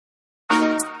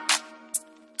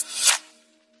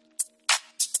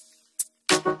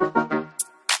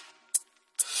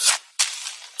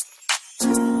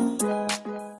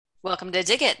Welcome to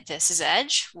Dig It. This is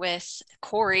Edge with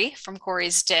Corey from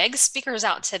Corey's Dig. Speaker's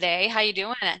out today. How you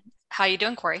doing? How you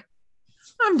doing, Corey?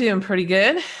 I'm doing pretty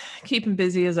good. Keeping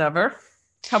busy as ever.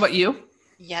 How about you?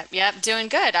 Yep, doing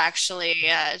good actually.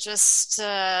 Just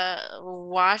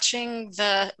watching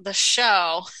the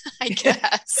show, I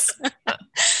guess.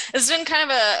 It's been kind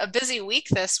of a busy week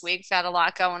this week. We've had a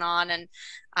lot going on, and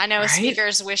I know Right?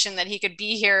 Speaker's wishing that he could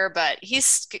be here, but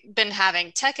he's been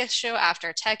having tech issue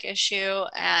after tech issue,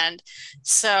 and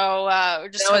so we're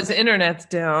just Now his hoping. internet's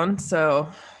down, so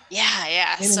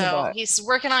Yeah. pain in the So butt. he's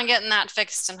working on getting that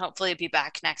fixed and hopefully be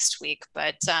back next week.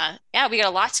 But yeah, we got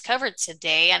a lot to cover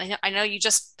today. And I know you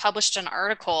just published an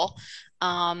article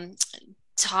um,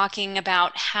 talking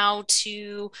about how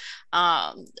to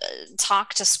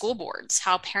talk to school boards,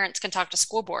 how parents can talk to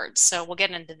school boards. So we'll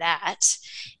get into that.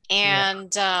 Yeah.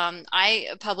 And I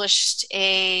published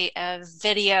a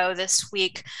video this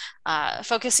week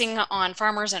focusing on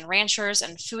farmers and ranchers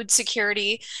and food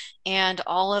security and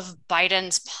all of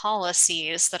Biden's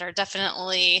policies that are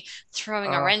definitely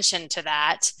throwing a Uh, wrench into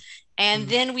that. And mm.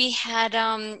 then we had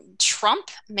Trump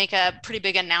make a pretty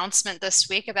big announcement this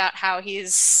week about how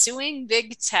he's suing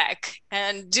big tech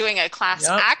and doing a class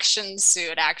Yep. action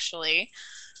suit, actually.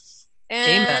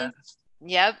 Amen. And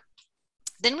yep,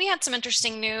 then we had some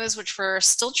interesting news, which we're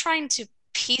still trying to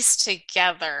piece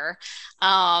together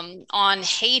on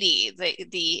Haiti,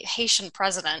 the Haitian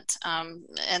president,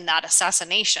 and that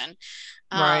assassination.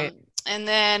 Right. Um, and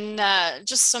then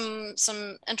just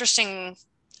some interesting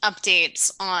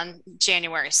updates on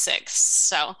January 6th.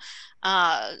 So,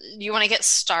 you want to get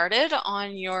started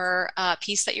on your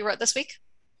piece that you wrote this week?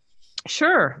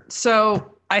 Sure.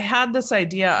 So I had this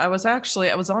idea. I was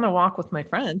on a walk with my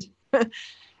friend,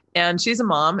 and she's a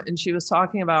mom, and she was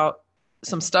talking about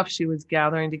some stuff she was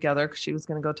gathering together because she was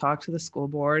going to go talk to the school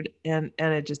board, and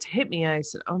it just hit me. I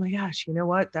said, "Oh my gosh, you know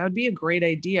what? That would be a great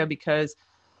idea because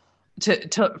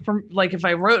to from like if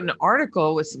I wrote an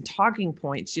article with some talking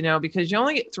points, because you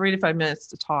only get 3 to 5 minutes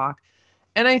to talk."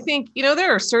 And I think,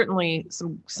 there are certainly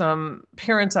some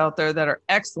parents out there that are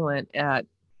excellent at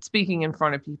speaking in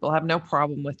front of people, have no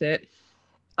problem with it,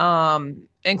 and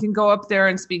can go up there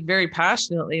and speak very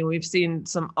passionately. We've seen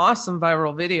some awesome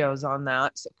viral videos on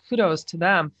that, so kudos to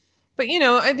them. But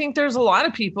I think there's a lot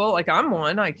of people, like I'm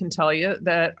one, I can tell you,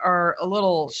 that are a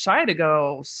little shy to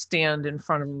go stand in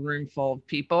front of a room full of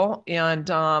people, and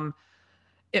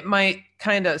it might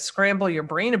kind of scramble your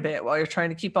brain a bit while you're trying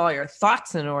to keep all your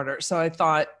thoughts in order. So I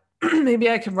thought maybe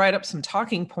I could write up some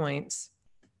talking points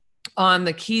on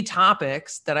the key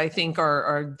topics that I think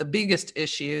are the biggest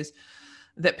issues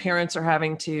that parents are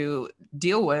having to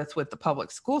deal with the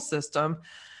public school system,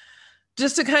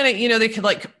 just to kind of, they could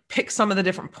like pick some of the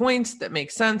different points that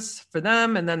make sense for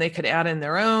them, and then they could add in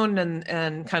their own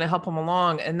and kind of help them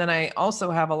along. And then I also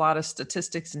have a lot of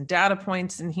statistics and data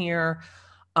points in here,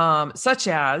 such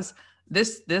as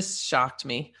this shocked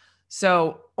me.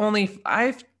 So only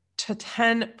 5 to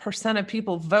 10% of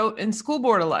people vote in school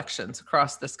board elections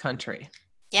across this country.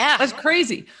 Yeah, That's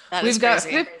crazy. that is We've got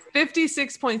crazy.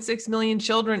 56.6 million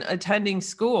children attending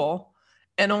school,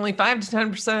 and only 5 to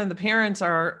 10% of the parents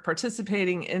are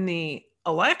participating in the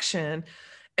election.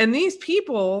 And these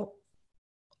people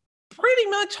pretty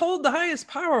much hold the highest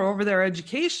power over their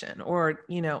education or,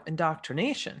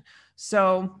 indoctrination.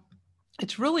 So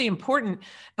it's really important.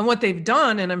 And what they've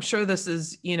done, and I'm sure this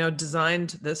is,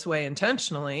 designed this way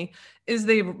intentionally, is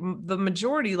the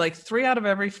majority, like 3 out of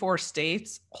every 4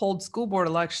 states, hold school board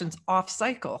elections off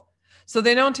cycle. So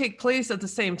they don't take place at the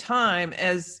same time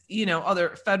as,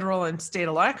 other federal and state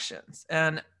elections.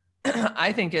 And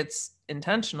I think it's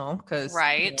intentional because,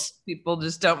 Right. people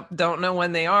just don't know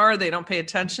when they are, they don't pay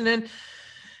attention.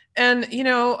 And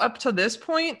up to this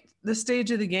point, the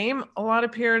stage of the game, a lot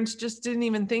of parents just didn't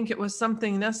even think it was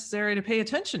something necessary to pay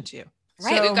attention to.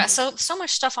 Right, we've So, got so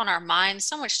much stuff on our minds,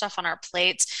 so much stuff on our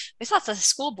plates. We thought the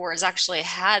school boards actually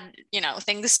had,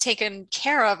 things taken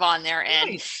care of on their end.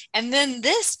 right. And then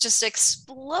this just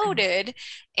exploded,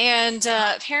 and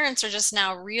parents are just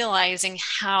now realizing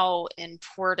how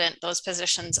important those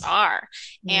positions are.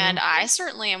 And Mhm. I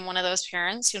certainly am one of those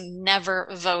parents who never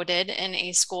voted in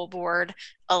a school board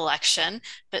election,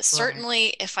 but Right. certainly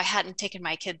if I hadn't taken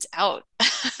my kids out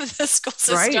of the school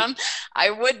Right. system, I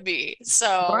would be.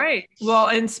 So. Right. Well,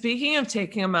 and speaking of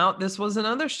taking them out, this was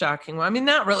another shocking one. I mean,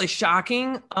 not really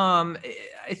shocking.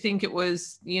 I think it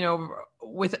was,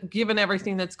 with given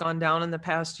everything that's gone down in the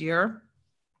past year,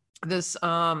 this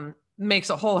makes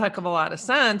a whole heck of a lot of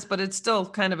sense, but it's still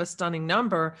kind of a stunning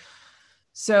number.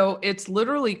 So it's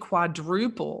literally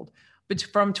quadrupled but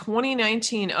from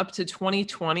 2019 up to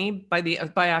 2020,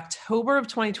 by October of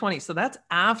 2020, so that's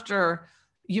after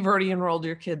you've already enrolled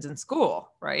your kids in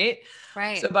school, right?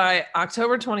 Right. So by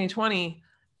October 2020,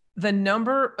 the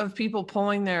number of people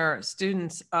pulling their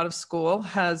students out of school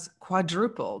has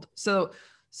quadrupled. So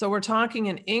we're talking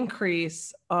an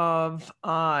increase of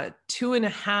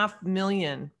 2.5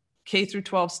 million K through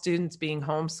 12 students being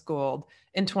homeschooled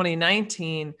in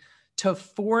 2019 to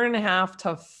 4.5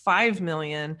 to 5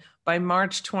 million by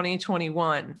March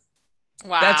 2021.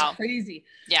 That's Wow. crazy.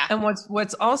 Yeah. And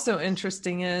what's also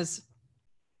interesting is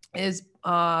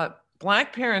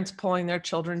Black parents pulling their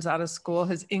children out of school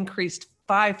has increased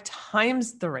 5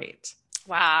 times the rate.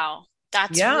 Wow.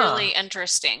 That's really Yeah,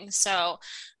 interesting. So,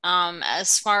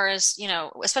 as far as,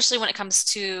 especially when it comes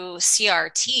to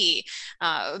CRT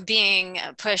being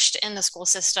pushed in the school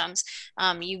systems,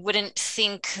 you wouldn't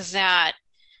think that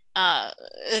uh,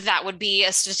 that would be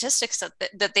a statistics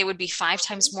that they would be 5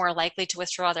 times more likely to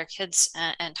withdraw their kids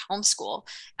and homeschool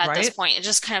at this right? point. It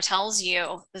just kind of tells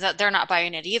you that they're not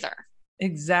buying it either.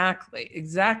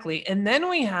 Exactly. And then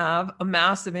we have a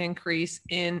massive increase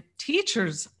in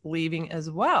teachers leaving as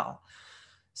well.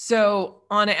 So,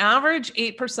 on average,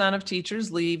 8% of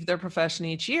teachers leave their profession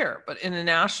each year. But in a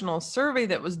national survey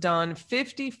that was done,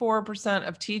 54%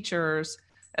 of teachers,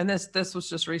 and this was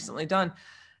just recently done,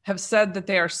 have said that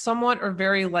they are somewhat or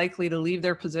very likely to leave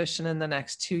their position in the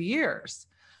next 2 years.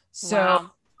 So,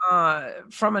 Wow.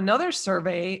 from another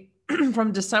survey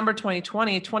from December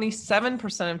 2020,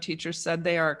 27% of teachers said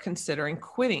they are considering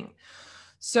quitting.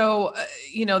 So,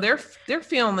 they're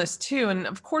feeling this too, and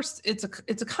of course, it's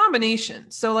a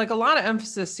combination. So, like a lot of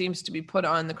emphasis seems to be put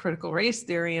on the critical race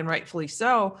theory, and rightfully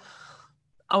so.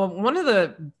 One of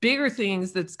the bigger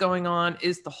things that's going on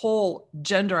is the whole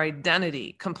gender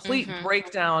identity, complete Hmm.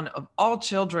 breakdown of all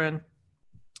children,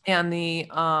 and the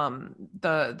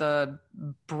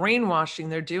brainwashing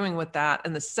they're doing with that,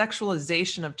 and the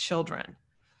sexualization of children.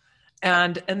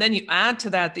 And then you add to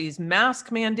that these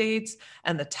mask mandates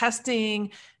and the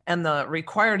testing and the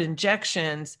required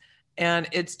injections, and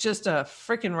it's just a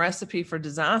freaking recipe for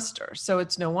disaster. So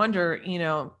it's no wonder,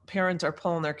 parents are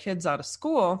pulling their kids out of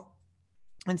school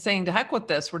and saying, to heck with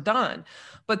this, we're done.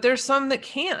 But there's some that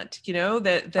can't,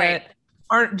 that Right.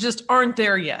 aren't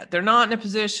there yet. They're not in a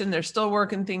position, they're still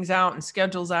working things out and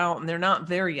schedules out, and they're not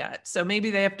there yet. So maybe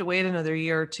they have to wait another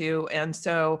year or two. And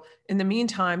so in the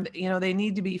meantime, they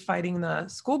need to be fighting the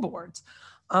school boards.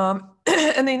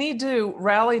 And they need to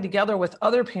rally together with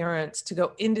other parents to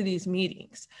go into these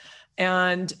meetings.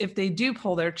 And if they do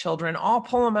pull their children, all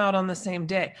pull them out on the same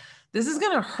day. This is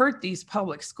going to hurt these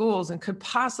public schools and could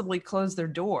possibly close their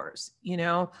doors.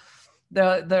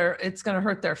 It's going to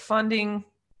hurt their funding.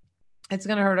 It's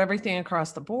going to hurt everything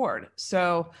across the board.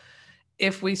 So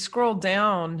if we scroll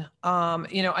down,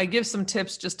 I give some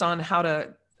tips just on how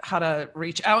to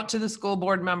reach out to the school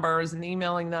board members and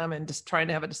emailing them and just trying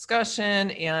to have a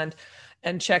discussion and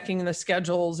checking the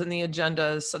schedules and the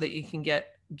agendas so that you can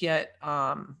get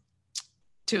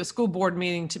to a school board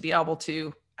meeting to be able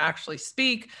to actually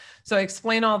speak. So I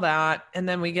explain all that, and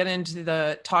then we get into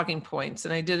the talking points,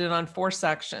 and I did it on 4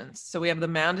 sections. So we have the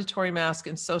mandatory mask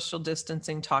and social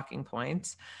distancing talking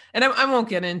points, and I won't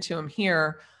get into them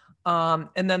here.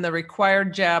 And then the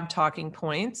required jab talking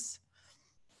points,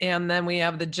 and then we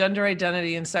have the gender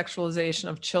identity and sexualization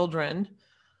of children,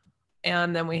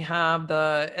 and then we have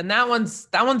and that one's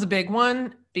a big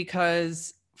one,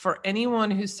 because for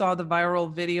anyone who saw the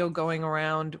viral video going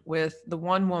around with the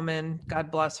one woman,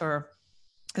 God bless her,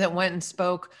 that went and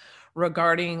spoke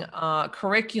regarding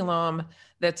curriculum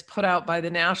that's put out by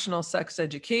the National Sex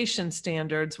Education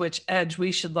Standards, which, Edge,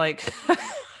 we should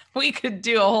we could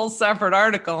do a whole separate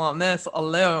article on this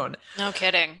alone. No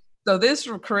kidding. So this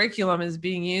curriculum is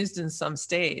being used in some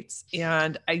states,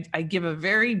 and I give a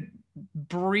very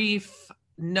brief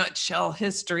nutshell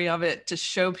history of it to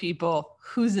show people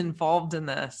who's involved in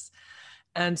this.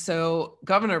 And so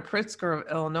Governor Pritzker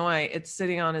of Illinois, it's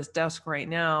sitting on his desk right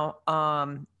now.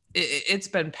 It's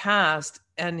been passed,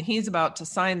 and he's about to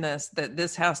sign that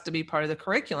this has to be part of the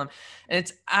curriculum. And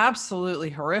it's absolutely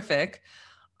horrific.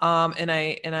 And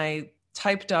I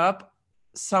typed up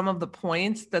some of the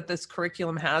points that this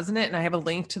curriculum has in it, and I have a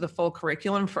link to the full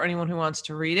curriculum for anyone who wants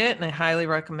to read it. And I highly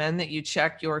recommend that you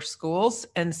check your schools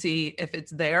and see if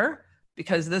it's there,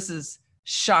 because this is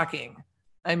shocking.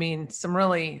 I mean, some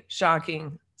really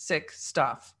shocking, sick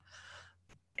stuff.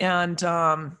 And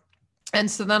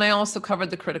so then I also covered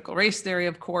the critical race theory,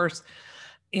 of course,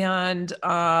 and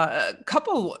a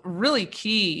couple really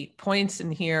key points in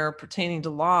here pertaining to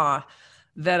law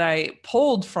that I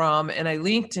pulled from and I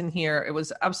linked in here. It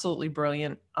was absolutely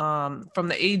brilliant. From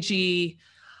the AG,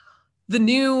 the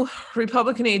new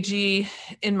Republican AG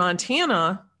in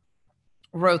Montana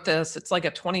wrote this. It's like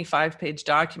a 25-page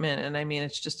document. And I mean,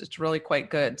 it's really quite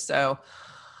good. So,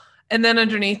 and then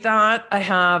underneath that, I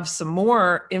have some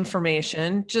more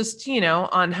information, just,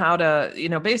 on how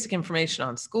to, basic information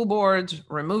on school boards,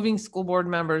 removing school board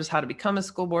members, how to become a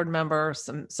school board member,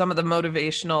 some of the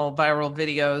motivational viral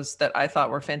videos that I thought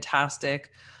were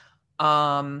fantastic.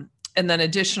 And then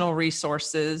additional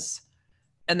resources,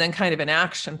 and then kind of an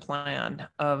action plan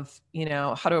of,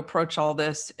 how to approach all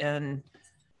this and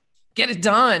get it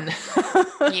done.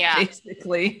 Yeah.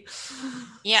 Basically.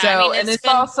 Yeah. So, I mean, and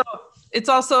it's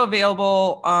also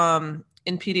available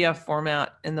in PDF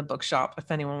format in the bookshop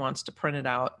if anyone wants to print it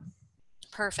out.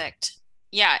 perfect.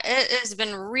 Yeah, it has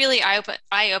been really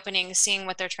eye-opening seeing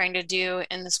what they're trying to do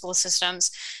in the school systems,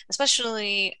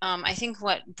 especially I think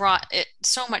what brought it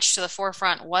so much to the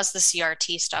forefront was the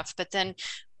CRT stuff. But then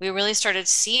we really started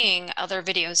seeing other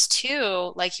videos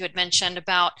too, like you had mentioned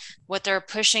about what they're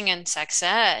pushing in sex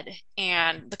ed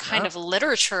and the kind Yep. of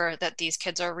literature that these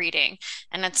kids are reading.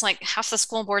 And it's like half the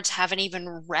school boards haven't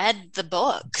even read the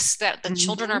books that the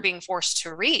children are Mm-hmm. being forced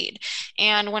to read.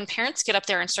 And when parents get up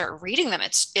there and start reading them,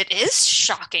 it is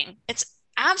shocking. It's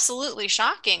absolutely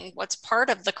shocking what's part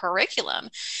of the curriculum.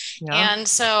 Yeah. And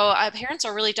so parents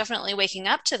are really definitely waking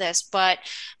up to this, but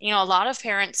a lot of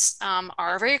parents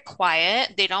are very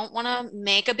quiet. They don't want to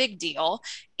make a big deal,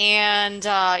 and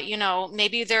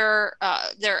maybe they're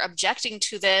objecting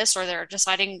to this, or they're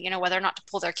deciding whether or not to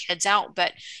pull their kids out.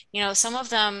 But some of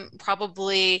them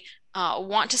probably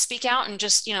want to speak out, and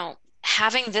just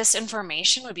having this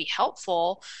information would be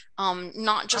helpful, not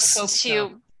I hope just so.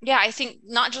 to, yeah, I think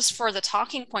not just for the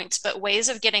talking points, but ways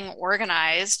of getting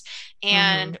organized Mm-hmm.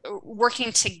 and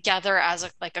working together as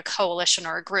like a coalition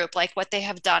or a group, like what they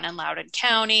have done in Loudoun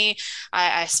County.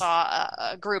 I saw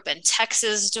a group in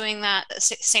Texas doing that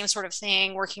same sort of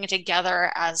thing, working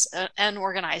together as an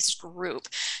organized group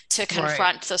to Right.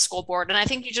 confront the school board. And I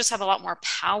think you just have a lot more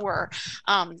power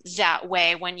that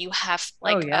way when you have Oh,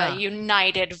 like a yeah.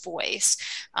 united voice.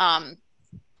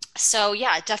 So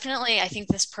yeah, definitely I think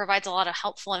this provides a lot of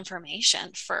helpful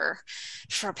information for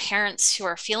parents who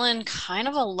are feeling kind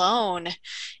of alone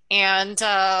and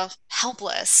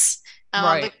helpless.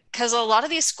 Right. Because a lot of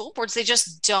these school boards, they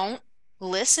just don't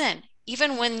listen.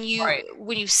 Even Right.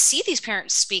 when you see these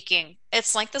parents speaking,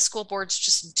 it's like the school boards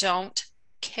just don't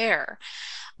care.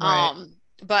 Right.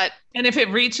 But And if it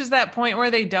reaches that point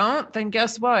where they don't, then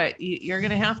guess what? You're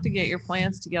going to have to get your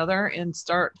plans together and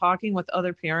start talking with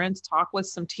other parents, talk with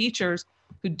some teachers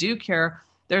who do care.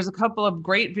 There's a couple of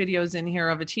great videos in here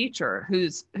of a teacher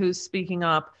who's speaking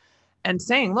up and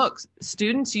saying, look,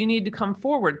 students, you need to come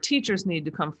forward. Teachers need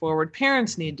to come forward.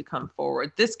 Parents need to come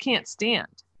forward. This can't stand,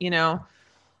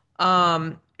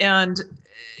 and,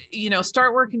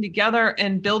 start working together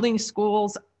and building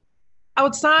schools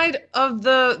outside of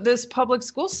this public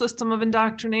school system of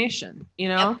indoctrination,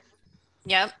 yep.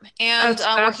 Yep. And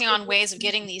that's working on ways of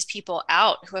getting these people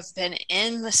out who have been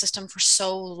in the system for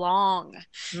so long.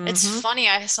 It's mm-hmm. funny.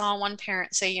 I saw one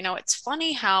parent say, it's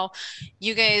funny how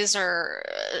you guys are,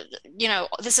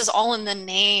 this is all in the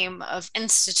name of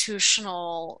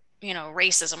institutional,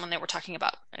 racism when they were talking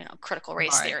about, critical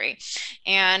race Right. theory,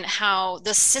 and how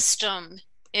the system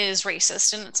is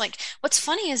racist. And it's like, what's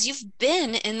funny is you've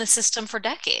been in the system for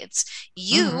decades.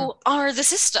 Mm-hmm. You are the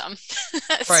system.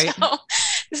 Right.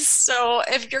 So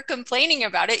if you're complaining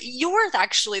about it, you're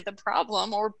actually the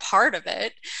problem or part of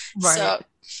it. Right. So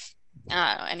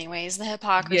anyways, the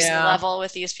hypocrisy Yeah. level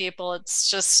with these people, it's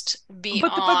just But the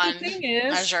beyond thing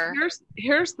is, measure.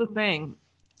 here's the thing.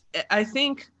 I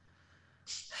think,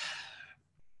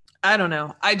 I don't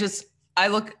know. I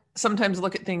sometimes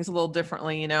look at things a little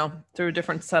differently, through a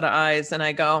different set of eyes, and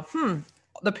I go,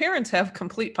 the parents have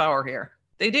complete power here.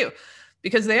 They do,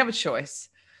 because they have a choice.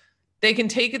 They can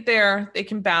take it there, they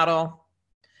can battle,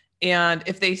 and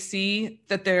if they see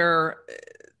that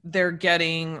they're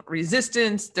getting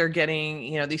resistance, they're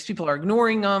getting, these people are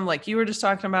ignoring them, like you were just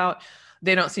talking about,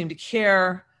 they don't seem to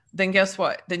care, then guess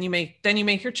what? Then you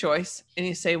make your choice and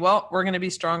you say, well, we're going to be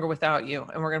stronger without you,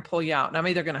 and we're going to pull you out. And I'm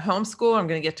either going to homeschool, or I'm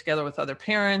going to get together with other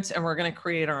parents, and we're going to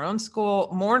create our own school.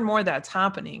 More and more that's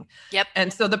happening. Yep.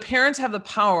 And so the parents have the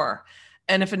power.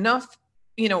 And if enough,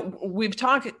 we're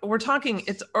talking,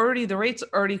 the rate's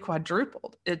already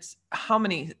quadrupled. It's how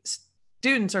many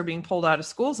students are being pulled out of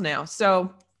schools now.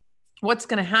 So what's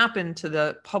going to happen to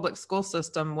the public school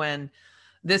system when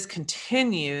this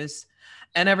continues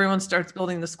and everyone starts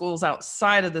building the schools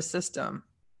outside of the system?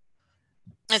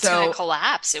 It's going to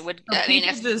collapse. It would, I mean,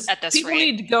 if at this people rate.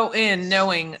 need to go in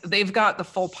knowing they've got the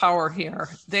full power here.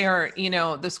 They are,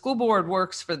 the school board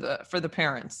works for the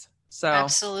parents. So,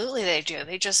 Absolutely, they do.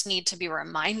 They just need to be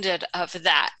reminded of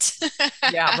that.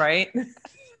 yeah, right.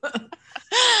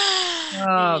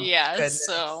 Oh, Yes. goodness.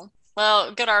 So,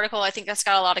 well, good article. I think that's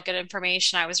got a lot of good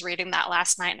information. I was reading that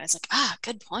last night and I was like, ah,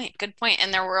 good point, good point.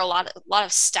 And there were a lot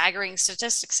of staggering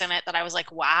statistics in it that I was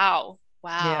like, wow,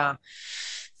 wow. Yeah.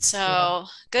 Yeah. So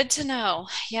good to know.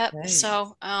 Yep. Thanks.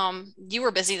 So, you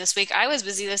were busy this week. I was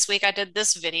busy this week. I did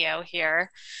this video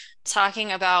here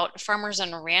talking about farmers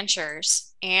and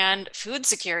ranchers and food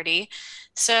security.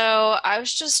 So I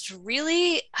was just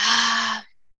really,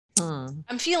 Hmm.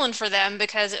 I'm feeling for them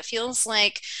because it feels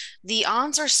like the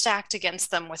odds are stacked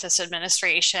against them with this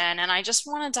administration. And I just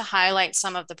wanted to highlight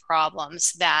some of the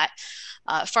problems that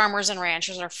farmers and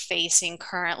ranchers are facing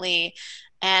currently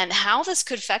and how this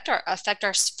could affect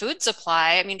our food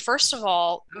supply. I mean, first of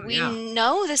all, Oh, we yeah.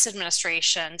 know this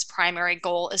administration's primary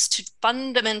goal is to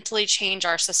fundamentally change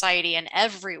our society in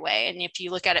every way. And if you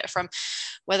look at it from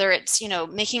whether it's,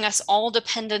 making us all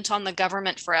dependent on the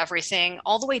government for everything,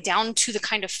 all the way down to the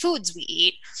kind of foods we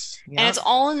eat, and it's Yep.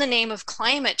 all in the name of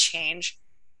climate change.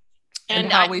 And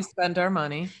And how we spend our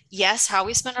money. yes, how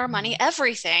we spend our money, Mhm.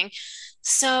 everything.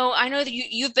 So I know that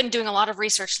you've been doing a lot of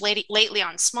research lately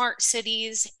on smart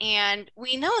cities, and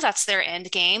we know that's their end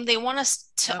game. They want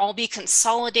us to Yep. all be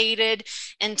consolidated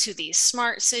into these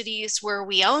smart cities where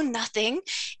we own nothing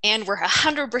and we're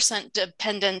 100%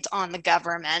 dependent on the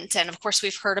government. And of course,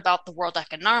 we've heard about the World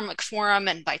Economic Forum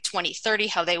and by 2030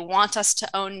 how they want us to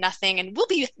own nothing and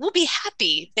we'll be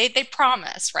happy. They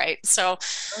promise, right? So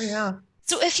Oh, yeah.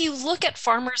 so if you look at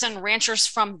farmers and ranchers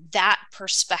from that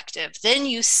perspective, then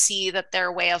you see that their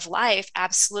way of life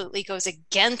absolutely goes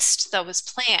against those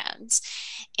plans.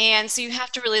 And so you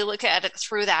have to really look at it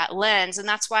through that lens. And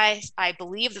that's why I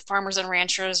believe the farmers and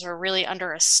ranchers are really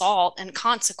under assault. And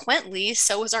consequently,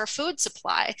 so is our food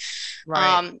supply.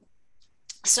 Right. Um,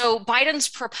 so Biden's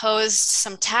proposed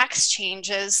some tax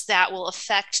changes that will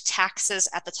affect taxes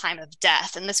at the time of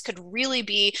death, and this could really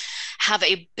be have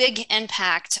a big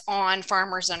impact on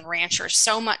farmers and ranchers.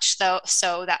 So much though,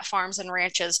 so that farms and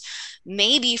ranches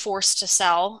may be forced to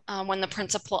sell when the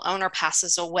principal owner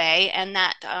passes away, and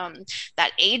that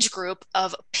age group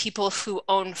of people who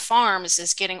own farms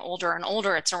is getting older and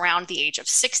older. It's around the age of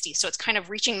 60, so it's kind of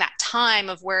reaching that time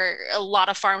of where a lot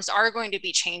of farms are going to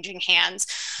be changing hands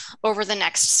over the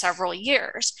next several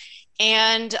years.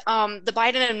 And the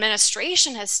Biden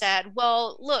administration has said,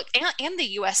 well, look, and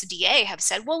the USDA have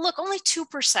said, well, look, only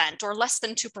 2% or less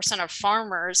than 2% of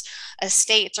farmers'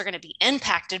 estates are going to be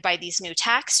impacted by these new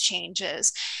tax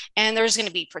changes. And there's going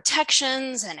to be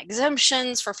protections and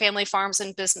exemptions for family farms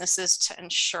and businesses to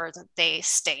ensure that they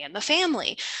stay in the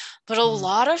family. But a Mm.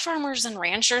 lot of farmers and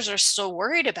ranchers are still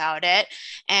worried about it.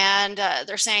 And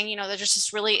they're saying, there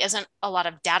just really isn't a lot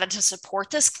of data to support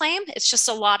this claim. It's just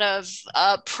a lot of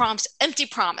empty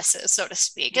promises, so to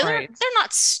speak. And they're, Right. they're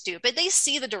not stupid. They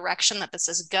see the direction that this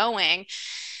is going.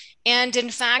 And in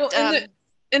Well, fact, and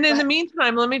go in the ahead.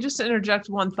 meantime, let me just interject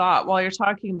one thought while you're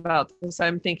talking about this.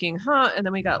 I'm thinking, huh? And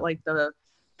then we got like the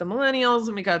millennials,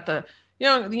 and we got the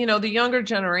the younger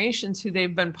generations who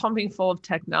they've been pumping full of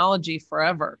technology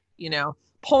forever.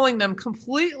 Pulling them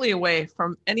completely away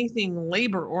from anything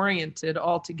labor oriented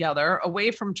altogether, away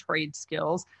from trade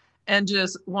skills, and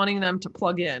just wanting them to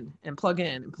plug in and plug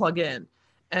in and plug in.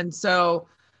 And so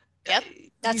Yep,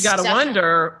 you that's got to definitely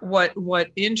wonder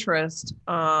what interest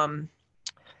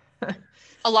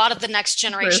a lot of the next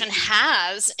generation interest,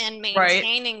 has in right?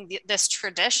 maintaining this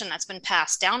tradition that's been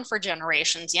passed down for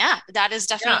generations. Yeah, that is Yeah,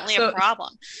 definitely a so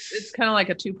problem. it's kind of like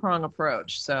a two-prong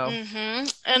approach. So,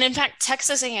 And in fact,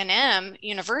 Texas A&M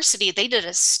University, they did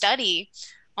a study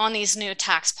on these new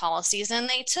tax policies, and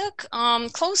they took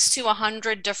close to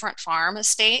 100 different farm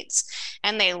estates,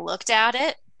 and they looked at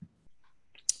it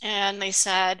and they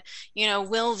said,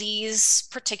 will these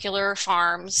particular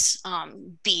farms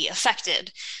be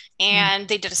affected? mm, And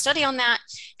they did a study on that,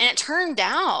 and it turned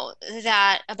out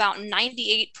that about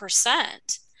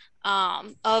 98%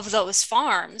 of those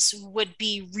farms would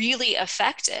be really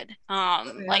affected,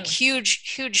 oh like yeah,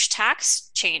 huge, huge tax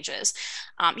changes.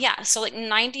 Yeah, so like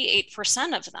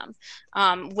 98% of them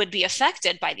would be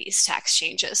affected by these tax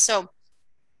changes. So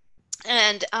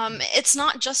and it's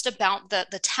not just about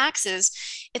the taxes,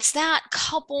 it's that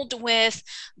coupled with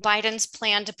Biden's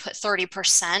plan to put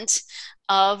 30%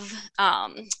 of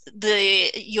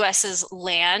the US's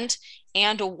land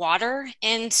and water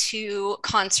into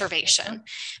conservation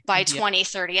by yeah,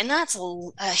 2030. And that's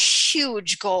a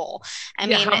huge goal. I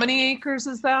yeah. mean, How many acres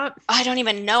is that? I don't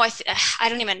even know. I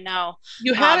don't even know.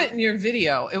 You had Um, it in your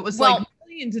video. It was like well,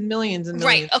 millions and millions and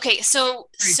Right. millions. Okay. So,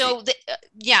 Crazy.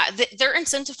 they're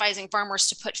incentivizing farmers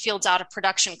to put fields out of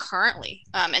production currently,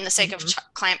 in the sake of Mhm.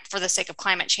 climate for the sake of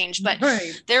climate change, but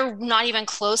Right. they're not even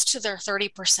close to their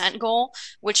 30% goal,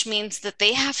 which means that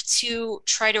they have to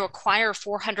try to acquire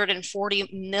 440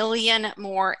 million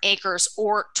more acres,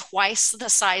 or twice the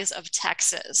size of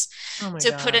Texas, Oh my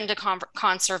to put God. into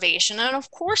conservation. And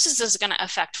of course, this is going to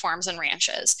affect farms and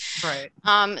ranches. Right.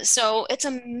 So it's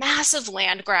a massive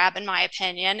land grab, in my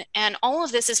opinion. And all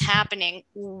of this is happening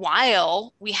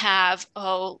while we have,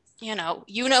 you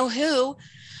know who,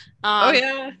 Oh um,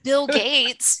 yeah. Bill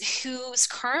Gates, who's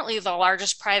currently the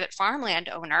largest private farmland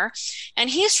owner, and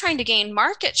he's trying to gain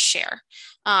market share,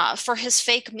 for his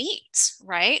fake meats,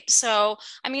 right? So,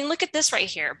 I mean, look at this right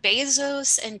here.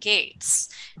 Bezos and Gates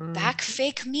back Mhm.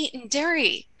 fake meat and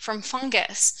dairy from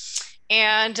fungus.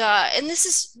 And this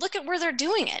is, look at where they're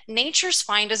doing it. Nature's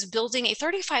Find is building a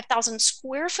 35,000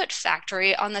 square foot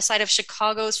factory on the site of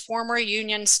Chicago's former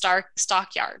Union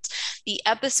Stockyards, the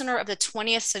epicenter of the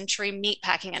 20th century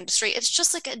meatpacking industry. It's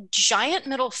just like a giant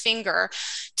middle finger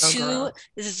Oh, to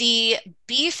gross. the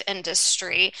beef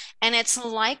industry. And it's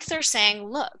like they're saying,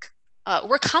 look,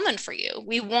 we're coming for you.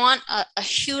 We want a Yep.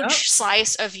 huge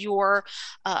slice of your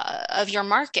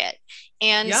market.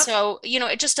 And Yep. so,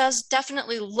 it just does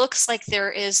definitely looks like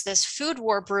there is this food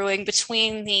war brewing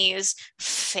between these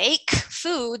fake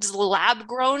foods, lab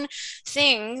grown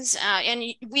things. And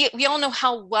we all know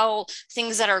how well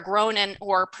things that are grown in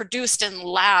or produced in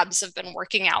labs have been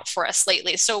working out for us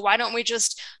lately. So why don't we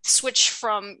just switch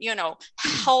from,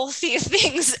 healthy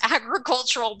things,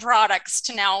 agricultural products,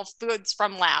 to now foods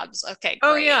from labs? Okay,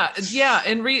 Oh great. yeah. Yeah.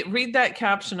 And read that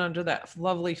caption under that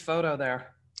lovely photo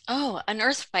there. Oh,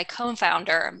 unearthed by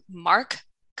co-founder Mark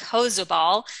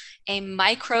Kozubal, a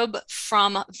microbe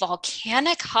from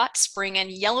volcanic hot spring in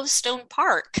Yellowstone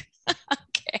Park.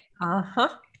 Okay. Uh-huh.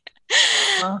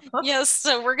 Uh-huh. Yes,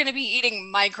 so we're going to be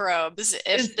eating microbes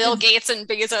if Bill It's Gates and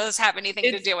Bezos have anything to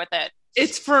it's do with it.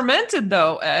 it's fermented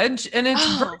though, Edge, and it's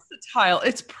Oh, versatile.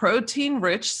 It's protein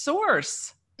rich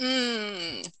source.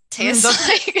 tastes Doesn't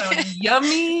it like sound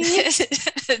yummy?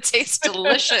 it tastes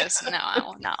delicious.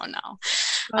 No, no, no.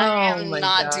 I Oh am my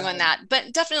not doing God. that.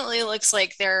 But definitely looks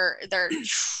like they're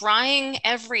trying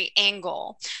every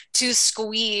angle to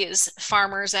squeeze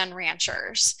farmers and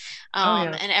ranchers, Oh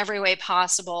yeah. in every way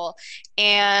possible.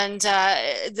 And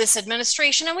this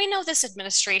administration, and we know this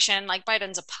administration, like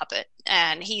Biden's a puppet,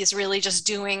 and he's really just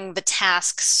doing the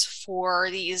tasks for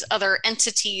these other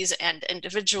entities and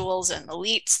individuals and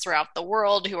elites throughout the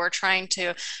world who are trying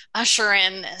to usher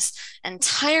in this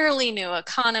entirely new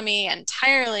economy,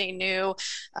 entirely new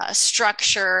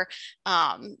structure.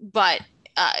 But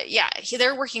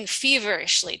they're working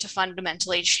feverishly to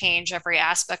fundamentally change every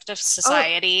aspect of Oh,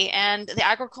 society, and the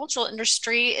agricultural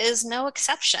industry is no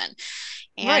exception.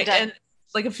 And right. And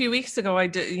like a few weeks ago, I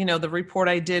did, the report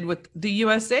I did with the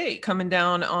USA coming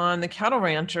down on the cattle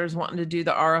ranchers wanting to do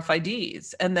the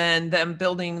RFIDs and then them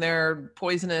building their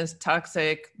poisonous,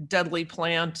 toxic, deadly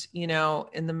plant,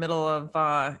 in the middle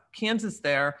of Kansas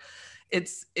there.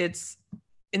 It's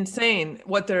insane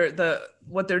what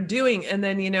they're doing. And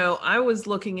then, I was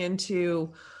looking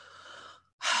into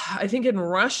I think in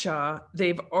Russia,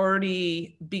 they've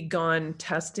already begun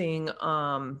testing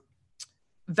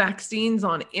vaccines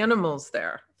on animals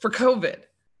there for COVID.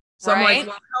 So I'm like, right.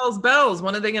 well, hell's bells.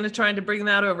 When are they going to try to bring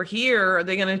that over here? Are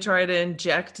they going to try to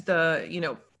inject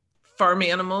the, farm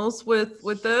animals with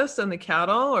this and the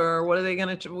cattle, or what are they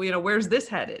going to, where's this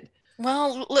headed?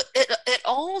 Well, it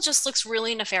all just looks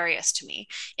really nefarious to me.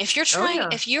 Oh yeah.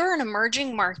 If you're an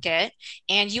emerging market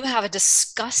and you have a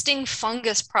disgusting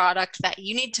fungus product that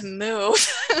you need to move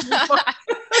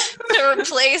to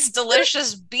replace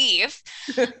delicious beef,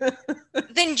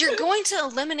 then you're going to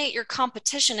eliminate your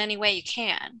competition any way you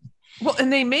can. Well,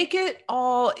 and they make it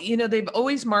all, they've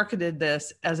always marketed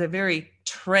this as a very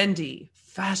trendy,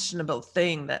 fashionable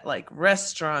thing that like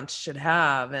restaurants should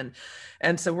have.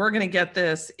 And so we're going to get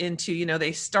this into,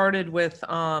 they started with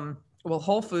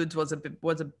Whole Foods was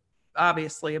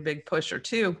obviously a big pusher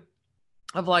too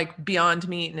of like Beyond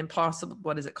Meat and Impossible,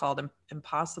 what is it called?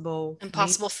 Impossible Meat,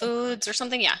 Impossible Foods or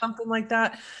something, yeah. something like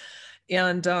that.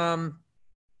 And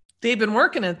they've been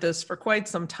working at this for quite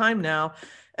some time now.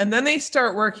 And then they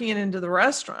start working it into the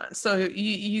restaurant. So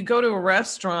you go to a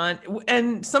restaurant,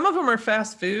 and some of them are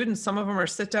fast food and some of them are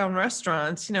sit down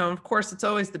restaurants. Of course, it's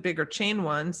always the bigger chain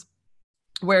ones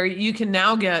where you can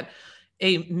now get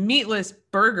a meatless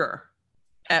burger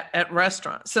at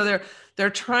restaurants. So they're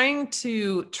trying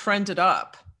to trend it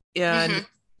up and Hmm.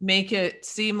 make it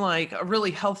seem like a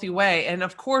really healthy way. And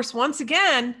of course, once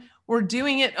again, we're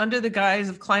doing it under the guise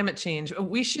of climate change.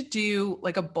 We should do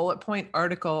like a bullet point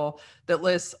article that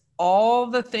lists all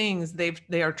the things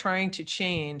they are trying to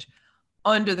change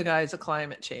under the guise of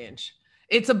climate change.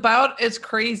 It's about as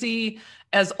crazy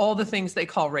as all the things they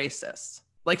call racist.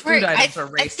 Like food Right. items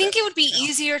are I think it racist, would be you know?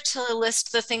 easier to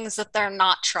list the things that they're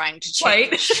not trying to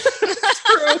Right. change.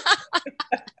 True.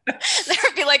 There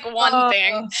would be like one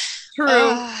thing. True.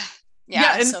 Yeah,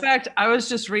 Yeah, in so fact, I was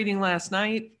just reading last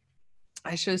night.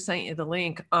 I should have sent you the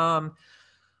link. All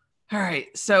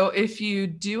right. So if you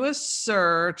do a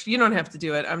search, you don't have to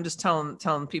do it. I'm just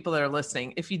telling people that are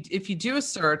listening. If you do a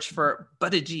search for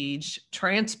Buttigieg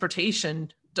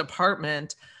Transportation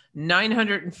Department,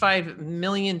 $905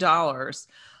 million.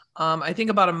 I think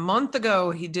about a month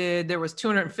ago there was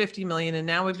 250 million, and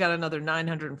now we've got another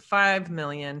 905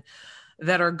 million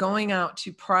that are going out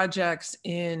to projects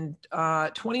in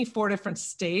 24 different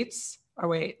states. Oh,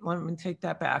 wait, let me take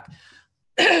that back.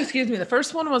 Excuse me. The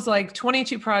first one was like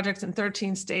 22 projects in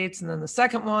 13 states. And then the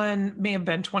second one may have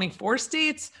been 24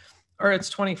 states, or it's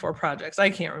 24 projects.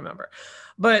 I can't remember.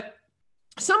 But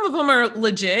some of them are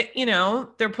legit,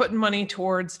 they're putting money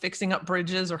towards fixing up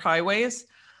bridges or highways.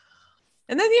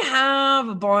 And then you have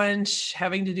a bunch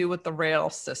having to do with the rail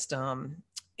system.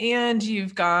 And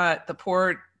you've got the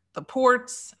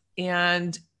ports,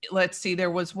 and let's see,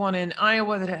 there was one in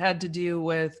Iowa that had to do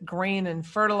with grain and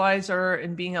fertilizer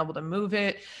and being able to move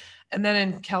it. And then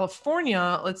in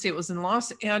California, let's see, it was in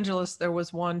Los Angeles, there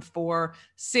was one for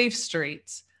safe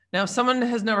streets. Now, if someone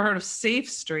has never heard of safe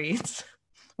streets,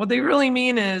 what they really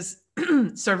mean is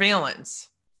surveillance.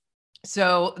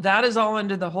 So that is all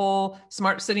under the whole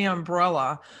smart city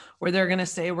umbrella, where they're going to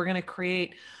say we're going to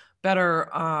create better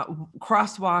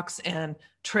crosswalks and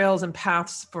trails and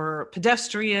paths for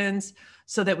pedestrians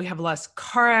so that we have less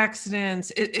car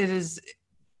accidents. It is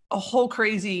a whole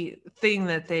crazy thing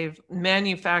that they've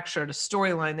manufactured, a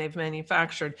storyline they've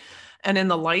manufactured. And in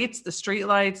the lights, the street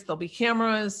lights, there'll be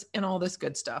cameras and all this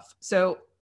good stuff. So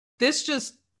this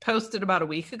just posted about a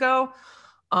week ago.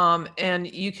 And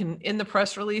you can, in the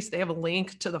press release, they have a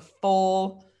link to the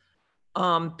full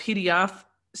PDF.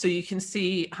 So you can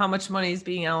see how much money is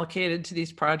being allocated to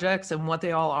these projects and what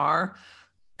they all are.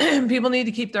 People need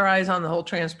to keep their eyes on the whole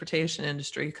transportation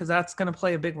industry, because that's going to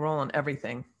play a big role in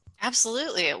everything.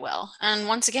 absolutely it will. And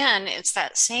once again, it's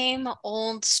that same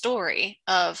old story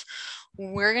of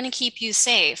we're going to keep you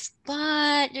safe,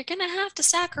 but you're going to have to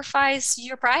sacrifice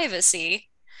your privacy.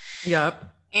 Yep. Oh,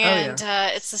 yeah. And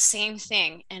it's the same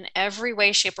thing in every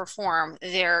way, shape, or form.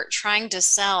 They're trying to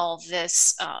sell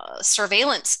this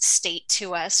surveillance state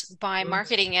to us by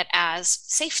marketing it as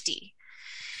safety.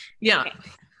 Yeah. Okay.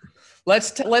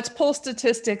 Let's pull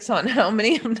statistics on how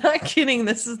many, I'm not kidding,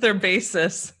 this is their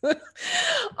basis,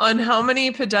 on how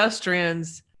many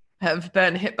pedestrians have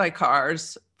been hit by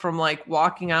cars from like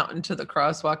walking out into the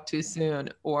crosswalk too soon,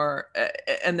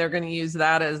 and they're going to use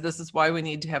that as, this is why we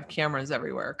need to have cameras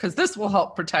everywhere, because this will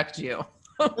help protect you.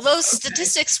 Well, those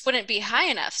statistics wouldn't be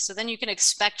high enough. So then you can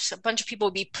expect a bunch of people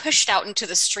would be pushed out into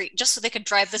the street just so they could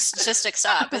drive the statistics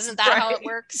up. Isn't that how it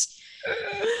works?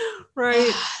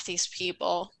 Right. These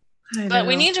people. I But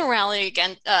we know. need to rally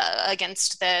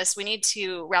against this. We need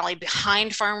to rally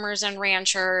behind farmers and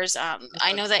ranchers.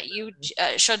 I know that you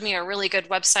showed me a really good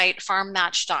website,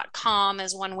 farmmatch.com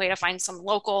is one way to find some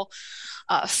local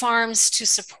farms to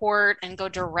support and go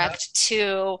direct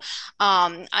to.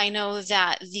 I know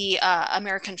that the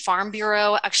American Farm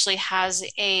Bureau actually has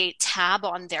a tab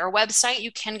on their website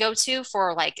you can go to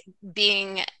for like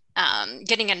being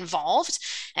getting involved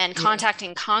and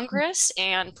contacting Congress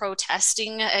and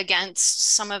protesting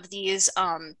against some of these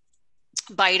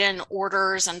Biden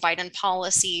orders and Biden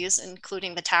policies,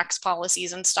 including the tax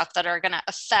policies and stuff that are going to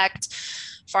affect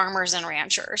farmers and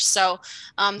ranchers. So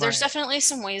there's definitely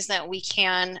some ways that we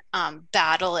can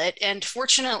battle it. And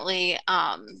fortunately,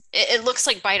 it looks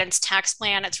like Biden's tax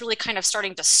plan, it's really kind of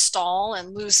starting to stall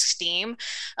and lose steam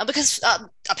because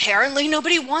apparently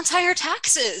nobody wants higher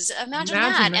taxes. Imagine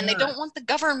that. And they don't want the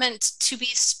government to be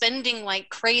spending like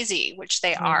crazy, which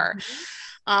they are.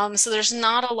 So there's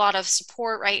not a lot of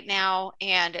support right now,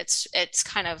 and it's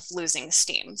kind of losing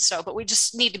steam. So, but we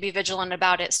just need to be vigilant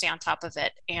about it, stay on top of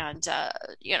it, and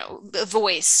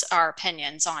voice our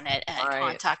opinions on it and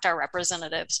contact our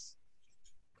representatives.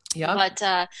 Yeah.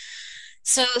 But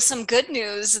so some good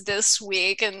news this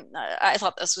week, and I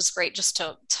thought this was great just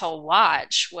to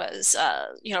watch, was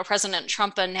President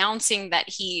Trump announcing that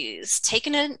he's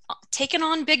taken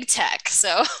on big tech.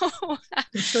 So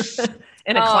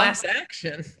in a class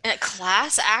action. In a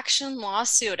class action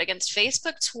lawsuit against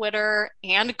Facebook, Twitter,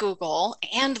 and Google,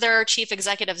 and their chief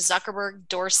executive Zuckerberg,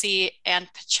 Dorsey, and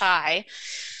Pichai.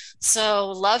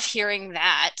 So love hearing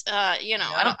that. Yeah.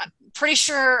 I'm pretty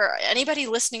sure anybody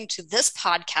listening to this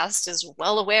podcast is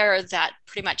well aware that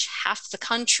pretty much half the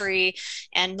country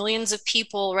and millions of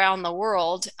people around the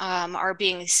world are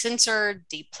being censored,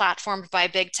 deplatformed by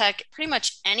big tech. Pretty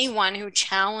much anyone who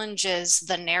challenges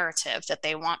the narrative that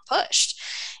they want pushed.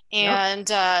 Yep.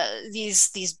 And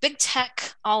these big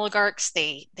tech oligarchs,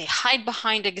 they hide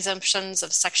behind exemptions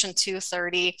of Section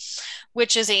 230,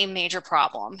 which is a major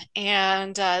problem.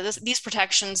 And these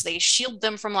protections, they shield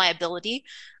them from liability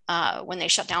when they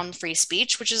shut down free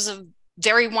speech, which is a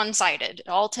very one-sided. It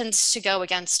all tends to go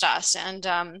against us. And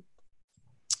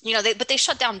but they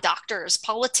shut down doctors,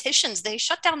 politicians. They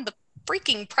shut down the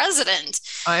freaking president.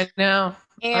 I know.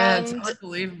 It's And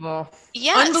unbelievable.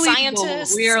 yeah, Unbelievable what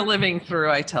we are scientists. living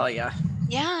through, I tell you.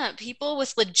 Yeah, people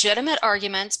with legitimate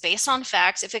arguments based on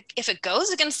facts. If it goes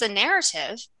against the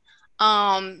narrative,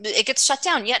 it gets shut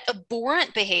down. Yet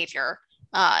abhorrent behavior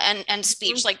and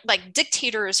speech, like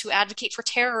dictators who advocate for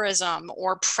terrorism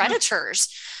or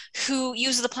predators who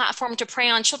use the platform to prey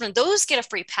on children, those get a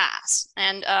free pass.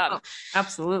 And Oh,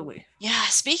 absolutely. yeah,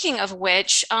 speaking of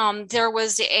which, there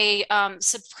was a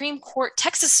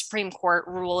Texas Supreme Court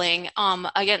ruling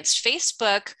against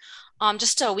Facebook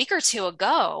just a week or two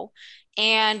ago.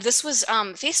 And this was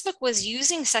Facebook was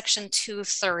using Section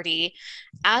 230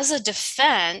 as a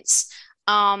defense.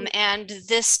 And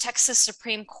this Texas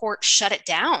Supreme Court shut it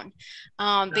down,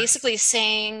 basically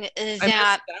saying I missed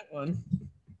that that one.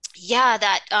 yeah,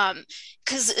 that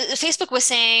because Facebook was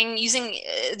saying, using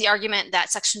the argument that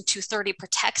Section 230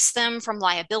 protects them from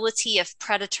liability if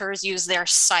predators use their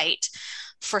site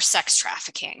for sex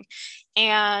trafficking.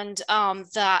 And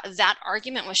that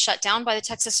argument was shut down by the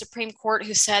Texas Supreme Court,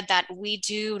 who said that we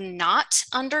do not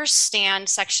understand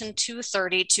Section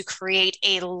 230 to create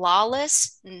a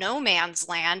lawless no man's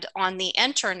land on the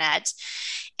internet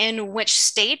in which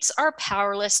states are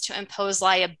powerless to impose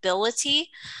liability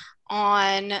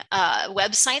on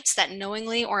websites that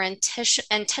knowingly or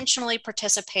intentionally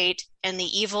participate in the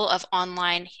evil of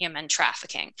online human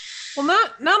trafficking. Well,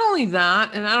 not only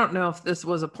that, and I don't know if this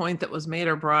was a point that was made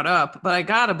or brought up, but I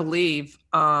gotta believe,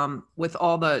 with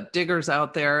all the diggers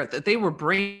out there, that they were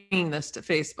bringing this to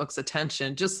Facebook's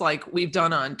attention, just like we've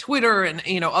done on Twitter and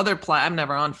other I'm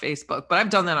never on Facebook, but I've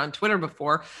done that on Twitter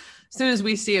before. As soon as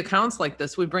we see accounts like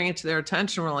this, we bring it to their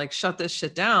attention. We're like, shut this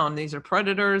shit down. These are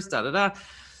predators. Da da da.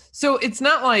 So it's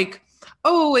not like,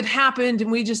 oh, it happened and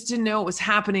we just didn't know it was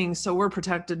happening, so we're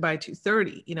protected by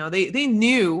 230. They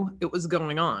knew it was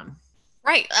going on.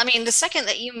 Right. I mean, the second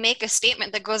that you make a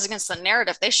statement that goes against the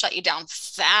narrative, they shut you down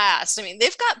fast. I mean,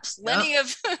 they've got Yeah. plenty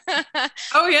of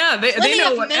Oh yeah, they plenty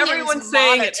know of what minions everyone's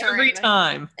saying at every monitoring.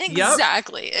 time. Yep.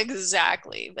 Exactly,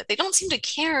 exactly. But they don't seem to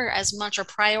care as much or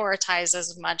prioritize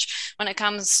as much when it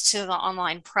comes to the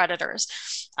online predators.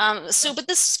 But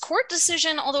this court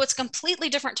decision, although it's a completely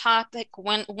different topic,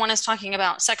 when one is talking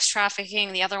about sex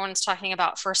trafficking, the other one is talking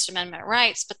about First Amendment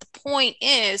rights. But the point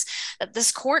is that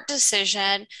this court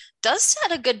decision does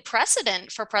set a good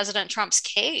precedent for President Trump's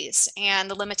case and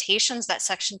the limitations that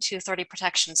Section 230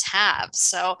 protections have.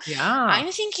 So Yeah.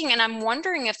 I'm thinking, and I'm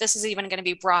wondering if this is even going to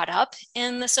be brought up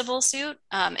in the civil suit,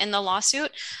 in the lawsuit.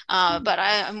 But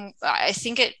I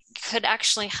think it could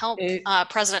actually help It,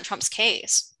 President Trump's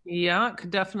case. yeah, it could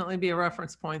definitely be a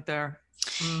reference point there.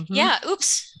 Mm-hmm. Yeah.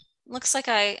 Oops. Looks like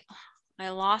I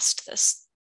lost this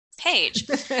page.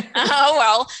 Oh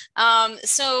well.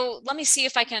 So let me see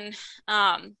if I can.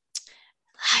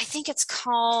 I think it's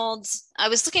called. I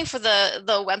was looking for the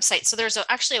website. So there's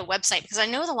actually a website, because I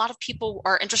know that a lot of people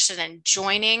are interested in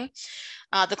joining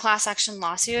the class action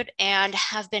lawsuit and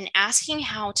have been asking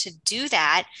how to do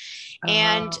that.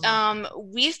 And Um,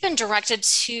 we've been directed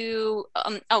to,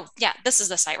 oh, yeah, this is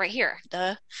the site right here.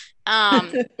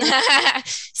 Um,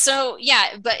 so,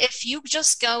 yeah, but if you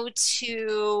just go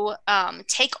to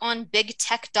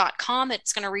takeonbigtech.com,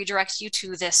 it's going to redirect you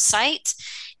to this site.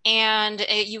 And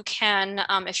you can,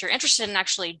 if you're interested in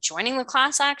actually joining the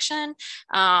class action,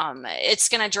 it's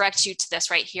going to direct you to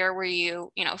this right here where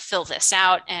you fill this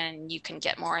out and you can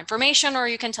get more information, or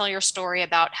you can tell your story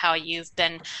about how you've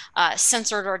been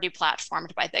censored or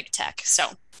deplatformed by big tech. So,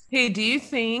 Hey, do you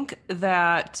think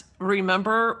that,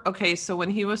 remember, okay, so when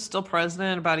he was still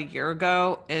president about a year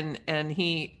ago, and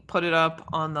he put it up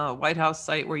on the White House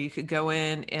site where you could go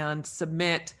in and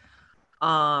submit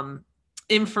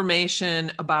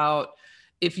information about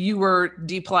if you were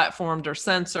deplatformed or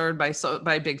censored by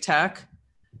big tech?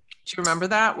 Do you remember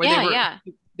that? Where yeah, yeah.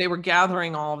 they were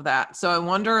gathering all of that. So I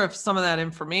wonder if some of that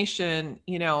information,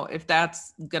 if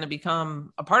that's going to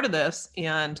become a part of this,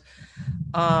 and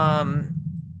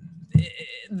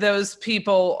those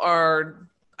people are,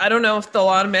 I don't know if they'll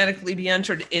automatically be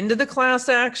entered into the class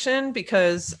action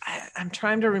because I'm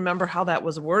trying to remember how that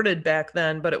was worded back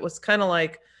then, but it was kind of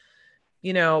like,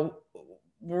 you know,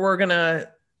 we're gonna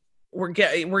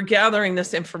we're gathering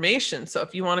this information. So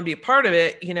if you want to be a part of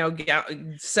it,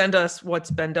 send us what's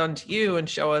been done to you and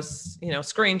show us,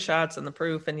 screenshots and the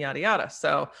proof and yada yada.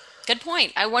 So, Good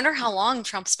point. I wonder how long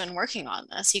Trump's been working on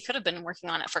this. He could have been working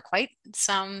on it for quite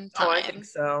some oh, I think time.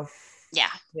 so. Yeah.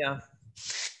 Yeah.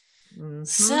 Hmm.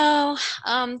 So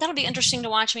that'll be interesting to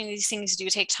watch. I mean, these things do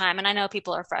take time, and I know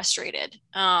people are frustrated.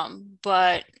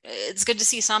 But it's good to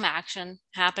see some action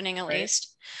happening at Right.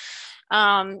 least.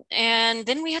 And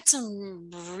then we had some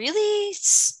really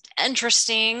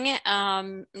interesting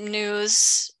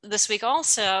news this week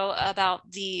also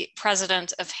about the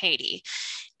president of Haiti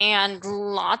and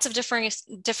lots of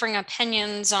differing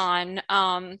opinions on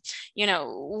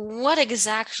what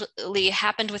exactly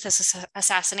happened with this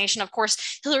assassination. Of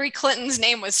course, Hillary Clinton's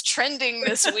name was trending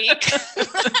this week.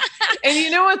 And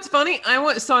you know what's funny? I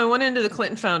went into the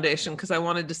Clinton Foundation because I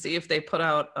wanted to see if they put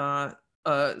out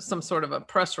some sort of a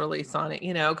press release on it,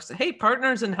 because hey,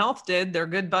 Partners in Health did, they're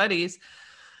good buddies,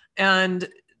 and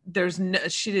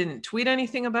she didn't tweet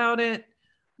anything about it.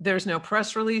 There's no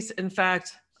press release. In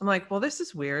fact, I'm like, well, this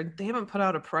is weird. They haven't put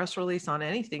out a press release on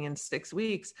anything in 6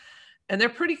 weeks, and they're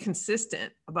pretty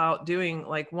consistent about doing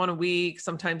like one a week,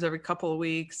 sometimes every couple of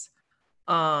weeks.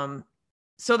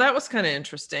 So that was kind of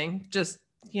interesting. Just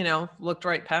looked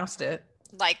right past it.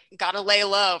 Like, gotta lay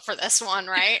low for this one,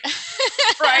 right?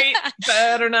 Right.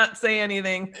 Better not say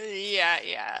anything.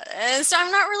 Yeah. And so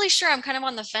I'm not really sure. I'm kind of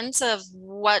on the fence of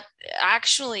what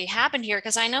actually happened here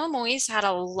because I know Moise had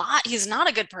a lot. He's not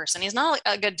a good person. He's not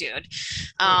a good dude.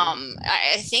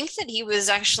 I think that he was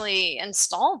actually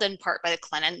installed in part by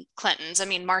the Clintons. I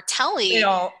mean, Martelli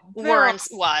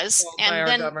was, by and our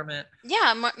then government.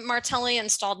 yeah, Martelli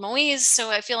installed Moise. So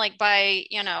I feel like by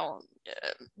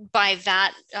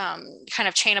that kind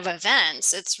of chain of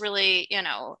events, it's really,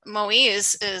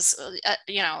 Moise is,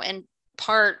 in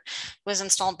part was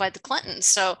installed by the Clintons.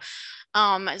 So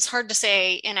it's hard to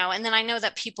say, and then I know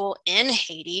that people in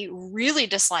Haiti really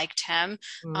disliked him.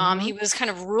 He was kind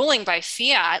of ruling by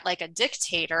fiat like a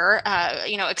dictator,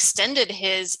 extended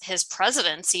his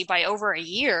presidency by over a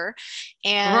year.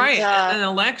 And right. And then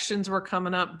elections were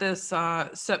coming up this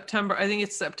September. I think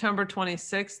it's September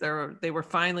 26th. They were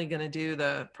finally going to do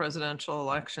the presidential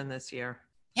election this year.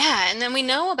 Yeah, and then we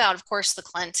know about, of course, the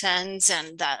Clintons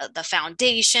and the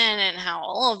foundation and how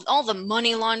all the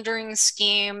money laundering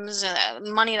schemes,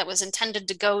 money that was intended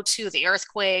to go to the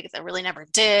earthquake that really never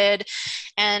did.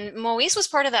 And Moise was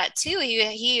part of that too.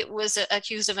 He was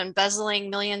accused of embezzling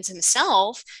millions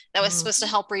himself that was supposed to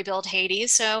help rebuild Haiti.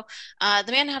 So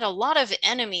the man had a lot of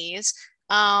enemies.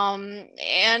 And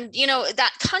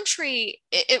that country,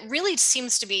 it really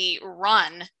seems to be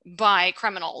run by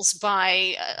criminals,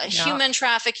 by human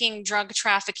trafficking, drug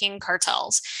trafficking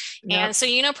cartels. Yeah. And so,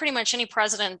 pretty much any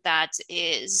president that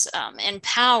is in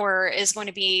power is going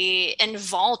to be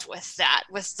involved with that,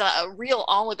 with the real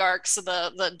oligarchs,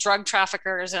 the drug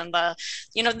traffickers, and the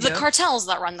cartels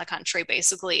that run the country,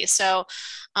 basically. So,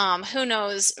 who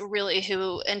knows really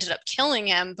who ended up killing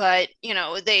him? But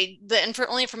the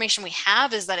only information we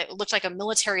have is that it looked like a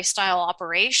military style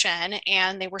operation,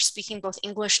 and they were speaking both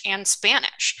English and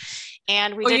Spanish.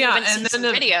 And we did even see some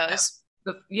videos.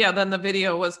 Then the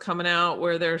video was coming out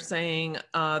where they're saying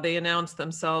they announced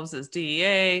themselves as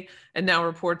DEA, and now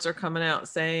reports are coming out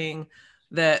saying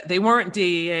that they weren't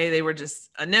DEA, they were just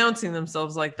announcing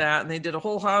themselves like that, and they did a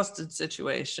whole hostage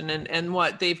situation. And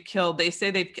what they've killed, I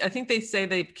think they say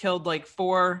they've killed like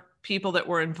 4 people that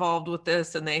were involved with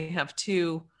this, and they have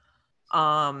 2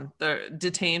 they're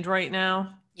detained right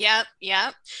now.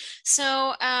 Yep.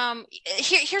 So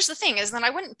here's the thing is that I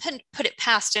wouldn't put it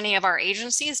past any of our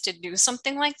agencies to do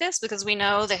something like this because we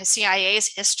know the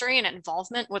CIA's history and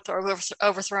involvement with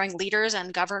overthrowing leaders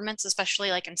and governments,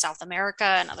 especially like in South America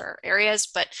and other areas.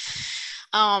 But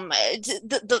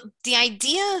the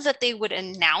idea that they would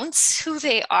announce who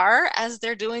they are as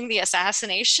they're doing the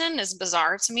assassination is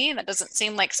bizarre to me. That doesn't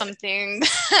seem like something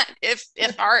that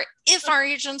if our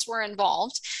agents were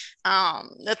involved,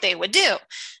 that they would do.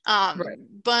 Right.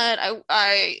 But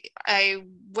I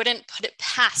wouldn't put it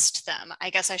past them,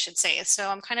 I guess I should say. So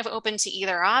I'm kind of open to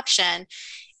either option.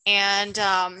 And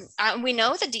we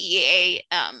know the DEA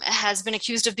has been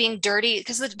accused of being dirty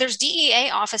because there's DEA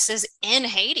offices in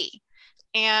Haiti.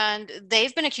 And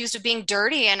they've been accused of being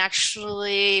dirty and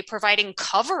actually providing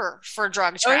cover for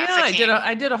drug trafficking. Oh yeah,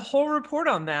 I did a whole report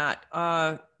on that.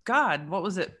 God, what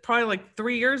was it? Probably like 2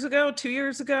 years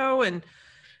ago, and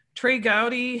Trey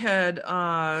Gowdy had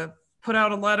put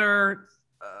out a letter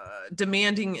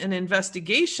demanding an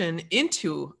investigation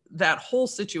into that whole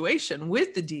situation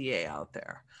with the DA out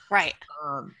there. Right.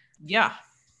 Um, yeah.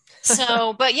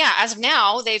 So, but yeah, as of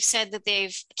now, they've said that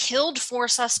they've killed four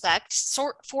suspected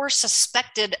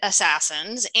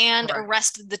assassins and Right.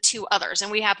 arrested the two others.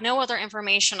 And we have no other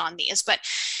information on these. But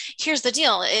here's the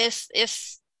deal. If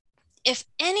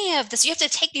any of this, you have to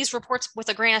take these reports with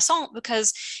a grain of salt,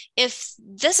 because if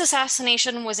this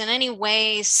assassination was in any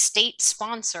way state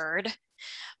sponsored,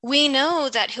 we know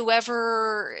that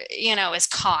whoever, is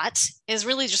caught is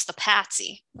really just the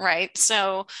patsy, right?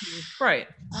 So, Right.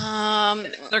 um,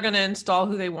 They're going to install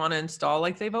who they want to install,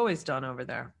 like they've always done over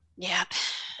there. yep.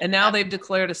 And now Yep. they've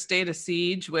declared a state of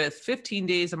siege with 15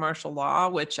 days of martial law,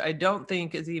 which I don't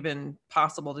think is even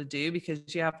possible to do, because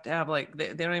you have to have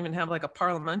they don't even have like a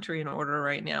parliamentary in order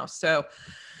right now. So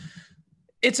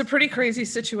it's a pretty crazy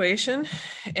situation.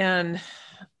 And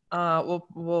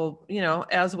we'll,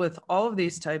 as with all of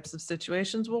these types of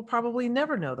situations, we'll probably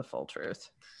never know the full truth.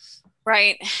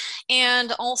 Right.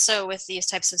 And also with these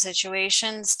types of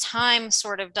situations, time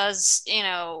sort of does,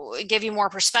 give you more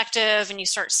perspective, and you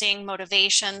start seeing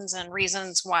motivations and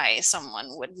reasons why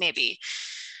someone would maybe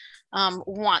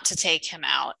want to take him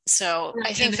out. So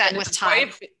I think that with his time.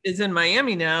 wife is in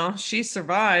Miami now. She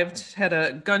survived, had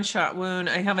a gunshot wound.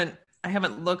 I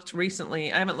haven't looked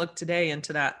recently. I haven't looked today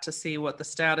into that to see what the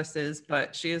status is,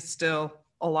 but she is still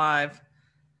alive.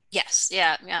 Yes.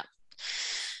 Yeah. Yeah.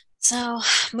 So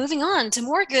moving on to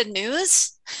more good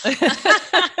news.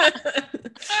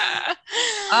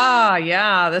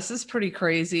 Yeah, this is pretty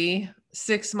crazy.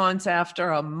 6 months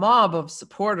after a mob of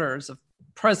supporters of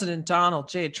President Donald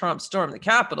J. Trump stormed the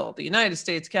Capitol, the United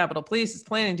States Capitol Police is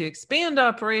planning to expand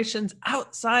operations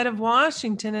outside of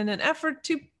Washington in an effort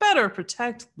to better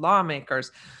protect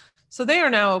lawmakers. So they are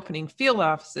now opening field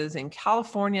offices in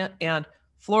California and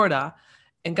Florida.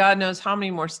 And God knows how many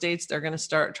more states they're going to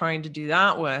start trying to do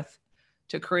that with,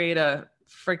 to create a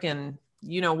freaking,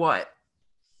 what.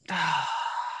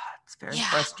 It's very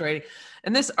frustrating.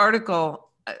 And this article,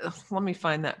 let me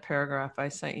find that paragraph I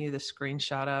sent you the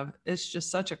screenshot of. It's just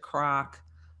such a crock.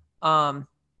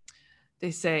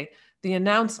 They say, the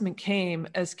announcement came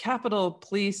as Capitol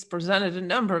Police presented a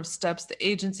number of steps the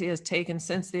agency has taken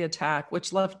since the attack,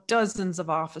 which left dozens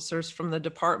of officers from the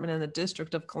department and the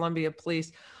District of Columbia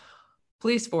Police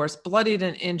force bloodied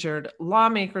and injured.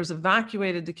 Lawmakers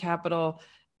evacuated the Capitol,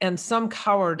 and some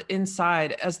cowered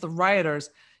inside as the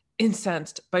rioters,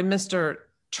 incensed by Mr.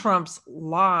 Trump's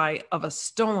lie of a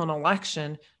stolen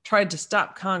election, tried to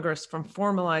stop Congress from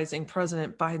formalizing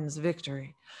President Biden's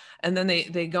victory. And then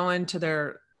they go into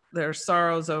their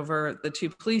sorrows over the two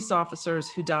police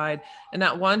officers who died. And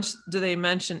not once do they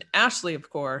mention Ashley, of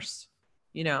course.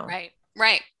 Right.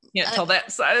 Right. Can't tell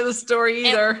that side of the story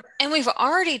either. And we've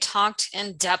already talked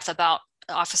in depth about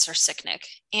Officer Sicknick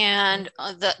and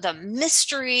the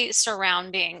mystery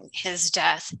surrounding his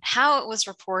death, how it was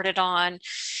reported on,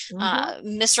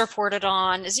 misreported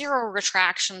on, zero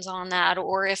retractions on that,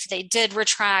 or if they did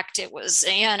retract, it was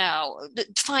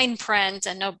fine print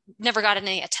and never got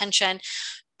any attention.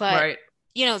 But right.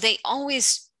 They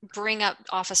always bring up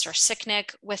Officer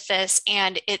Sicknick with this,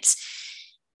 and it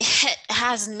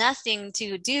has nothing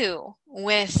to do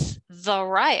with the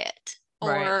riot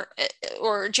or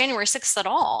January 6th at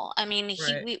all. I mean,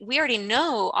 we already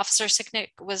know Officer Sicknick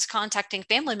was contacting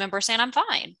family members saying, I'm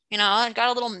fine. I got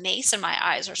a little mace in my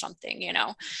eyes or something,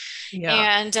 Yeah.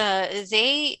 And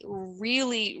they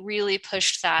really, really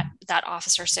pushed that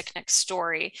Officer Sicknick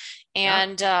story.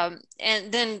 And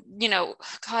then,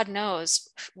 God knows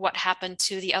what happened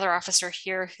to the other officer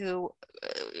here who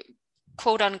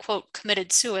quote unquote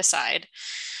committed suicide.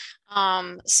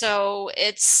 So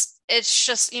it's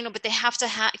just, but they have to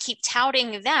keep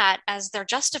touting that as their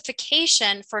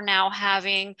justification for now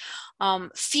having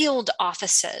field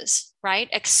offices, right?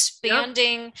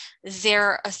 Expanding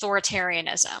their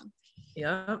authoritarianism.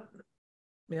 Yep.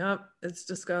 It's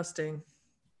disgusting.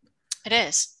 It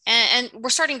is. And we're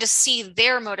starting to see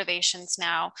their motivations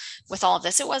now with all of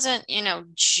this. It wasn't,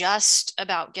 just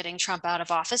about getting Trump out of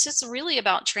office. It's really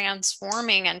about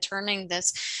transforming and turning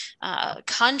this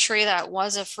country that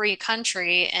was a free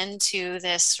country into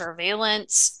this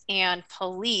surveillance and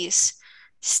police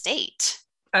state.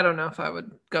 I don't know if I would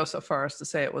go so far as to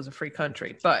say it was a free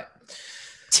country, but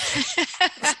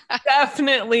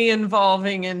definitely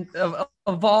evolving into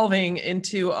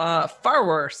far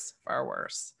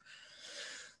worse.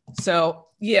 So,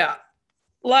 yeah,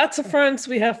 lots of fronts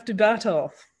we have to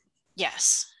battle.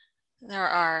 Yes, there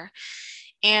are.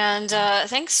 And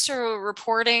thanks to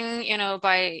reporting,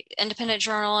 by independent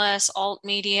journalists, alt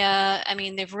media, I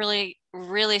mean, they've really,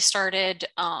 really started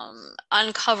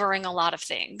uncovering a lot of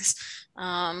things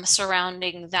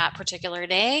surrounding that particular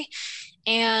day.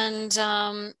 And,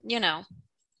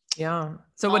 Yeah.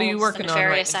 So what are all you of the working on right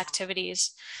nefarious now?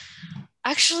 activities.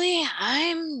 Actually,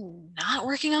 I'm not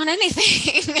working on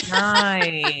anything.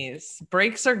 Nice.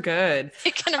 Breaks are good.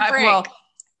 Taking a I, break. well,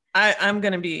 I'm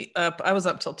going to be up. I was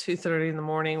up till 2:30 in the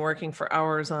morning working for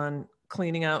hours on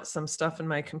cleaning out some stuff in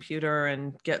my computer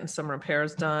and getting some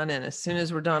repairs done. And as soon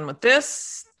as we're done with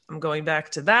this, I'm going back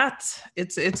to that.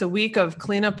 It's a week of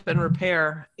cleanup and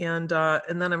repair, and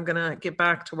then I'm gonna get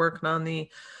back to working on the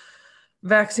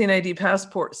vaccine ID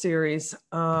passport series,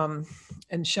 and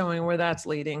showing where that's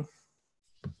leading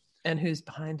and who's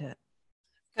behind it.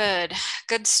 Good,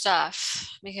 good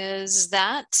stuff. Because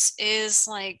that is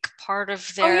like part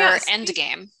of Oh yeah, their end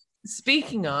game.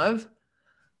 speaking of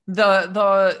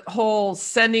the whole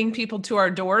sending people to our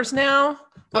doors now,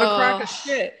 what a crock Oh, of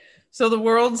shit. So the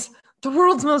world's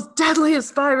most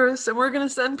deadliest virus, and we're gonna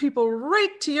send people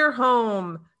right to your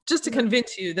home just to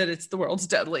convince you that it's the world's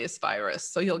deadliest virus.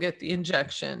 So you'll get the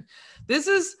injection. This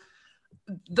is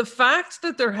the fact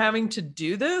that they're having to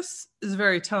do this is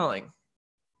very telling.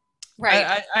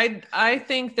 right. I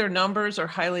think their numbers are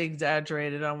highly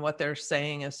exaggerated on what they're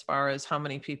saying as far as how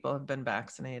many people have been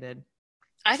vaccinated.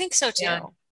 I think so And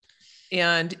too.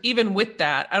 and even with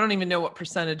that, I don't even know what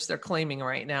percentage they're claiming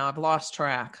right now. I've lost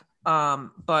track.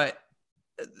 But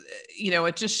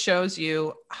it just shows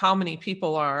you how many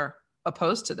people are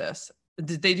opposed to this.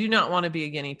 They do not want to be a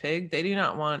guinea pig. They do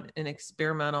not want an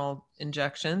experimental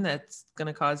injection that's going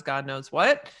to cause God knows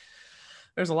what.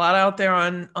 There's a lot out there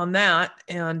on that,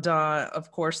 and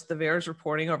of course, the VAERS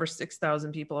reporting over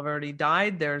 6,000 people have already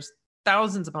died. There's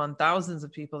thousands upon thousands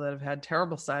of people that have had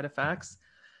terrible side effects,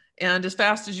 and as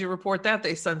fast as you report that,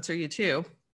 they censor you too.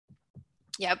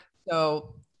 Yep.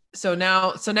 So so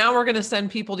now we're going to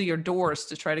send people to your doors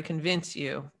to try to convince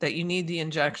you that you need the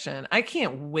injection. I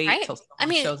can't wait Right. till I someone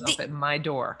mean, shows up at my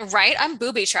door. right? I'm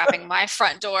booby trapping my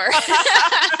front door.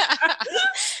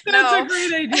 That's a No.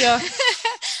 great idea.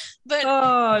 But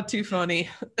Oh, too funny.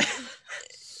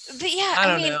 yeah, I I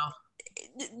don't mean,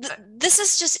 know. this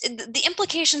is just the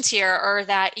implications here are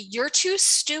that you're too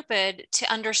stupid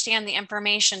to understand the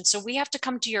information, so we have to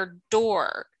come to your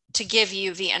door to give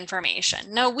you the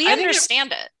information. No, we I think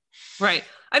understand it. right.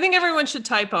 I think everyone should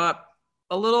type up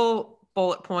a little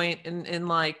bullet point in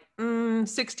like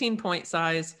 16 point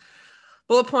size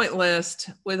bullet point list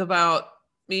with about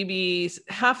maybe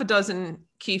half a dozen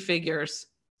key figures,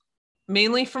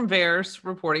 mainly from VAERS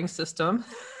reporting system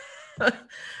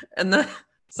and the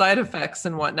side effects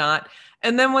and whatnot.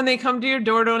 And then when they come to your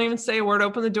door, don't even say a word,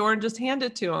 open the door and just hand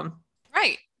it to them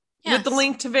Right. with the Yes.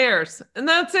 link to VAERS. And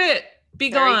that's it. Be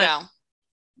There you gone. go.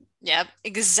 Yep,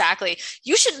 exactly.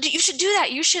 You should do that.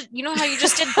 You know how you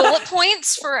just did bullet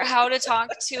points for how to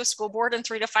talk to a school board in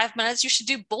 3 to 5 minutes? You should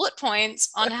do bullet points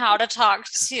on how to talk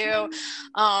to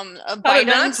How to not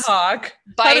Biden's talk,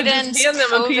 how to just Biden's hand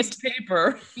them a piece COVID. of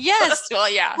paper, Yes, well,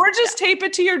 yeah, or yeah. just tape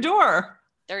it to your door.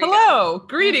 There you go. Hello, Hmm.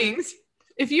 greetings.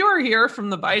 If you are here from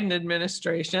the Biden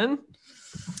administration,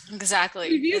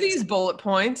 Exactly. review these bullet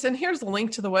points, and here's a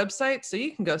link to the website so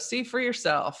you can go see for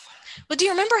yourself. But do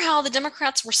you remember how the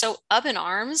Democrats were so up in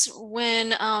arms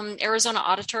when Arizona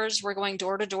auditors were going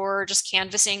door to door, just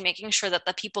canvassing, making sure that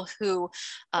the people Oh,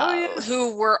 yeah.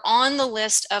 who were on the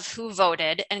list of who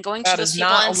voted, and going to That those is people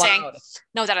not and saying, allowed.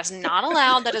 "No, that is not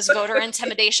allowed. That is voter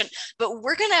intimidation. But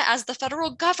we're gonna, as the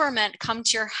federal government, come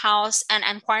to your house and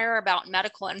inquire about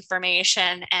medical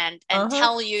information and Uh-huh.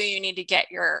 tell you you need to get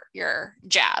your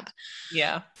jab."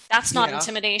 Yeah. That's not Yeah.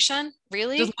 intimidation, Just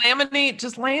really?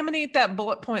 laminate that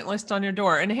bullet point list on your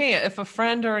door. And hey, if a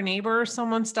friend or a neighbor or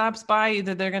someone stops by,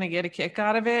 either they're going to get a kick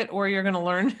out of it or you're going to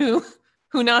learn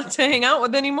who not to hang out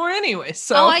with anymore anyway. Oh,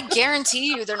 So I guarantee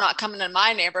you they're not coming in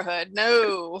my neighborhood.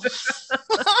 No.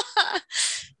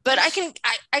 But I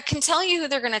can tell you who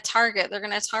they're going to target. They're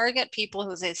going to target people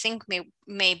who they think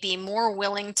may be more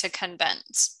willing to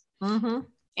convince. mhm.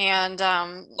 And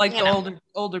Like the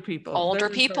older people. They're older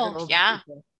going to target people. older Yeah.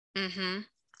 people. Mm-hmm.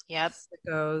 Yep.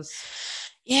 Sickos.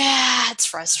 Yeah, it's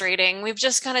frustrating. We've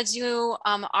just got to do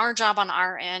our job on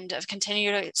our end of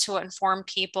continue to inform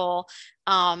people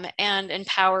and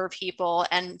empower people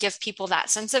and give people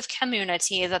that sense of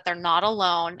community that they're not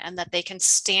alone and that they can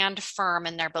stand firm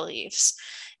in their beliefs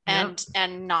Yep.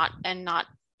 and not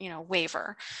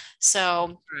waver.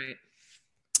 So Right.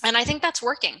 And I think that's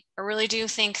working. I really do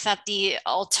think that the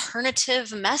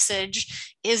alternative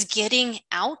message is getting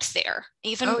out there, Oh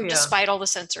even yeah. despite all the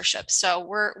censorship. So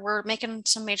we're making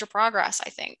some major progress, I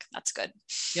think. That's good.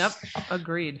 Yep.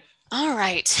 Agreed. All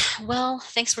right. Well,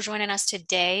 thanks for joining us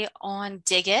today on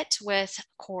Dig It with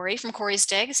Corey from Corey's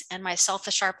Digs and myself,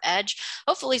 The Sharp Edge.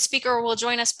 Hopefully, Speaker will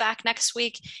join us back next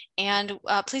week. And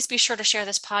please be sure to share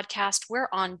this podcast. We're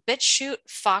on BitChute,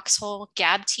 Foxhole,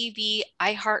 Gab TV,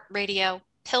 iHeartRadio,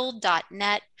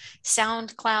 Pill.net,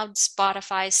 SoundCloud,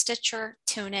 Spotify, Stitcher,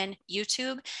 TuneIn,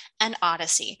 YouTube, and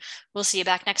Odyssey. We'll see you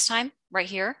back next time right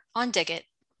here on Dig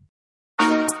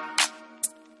It.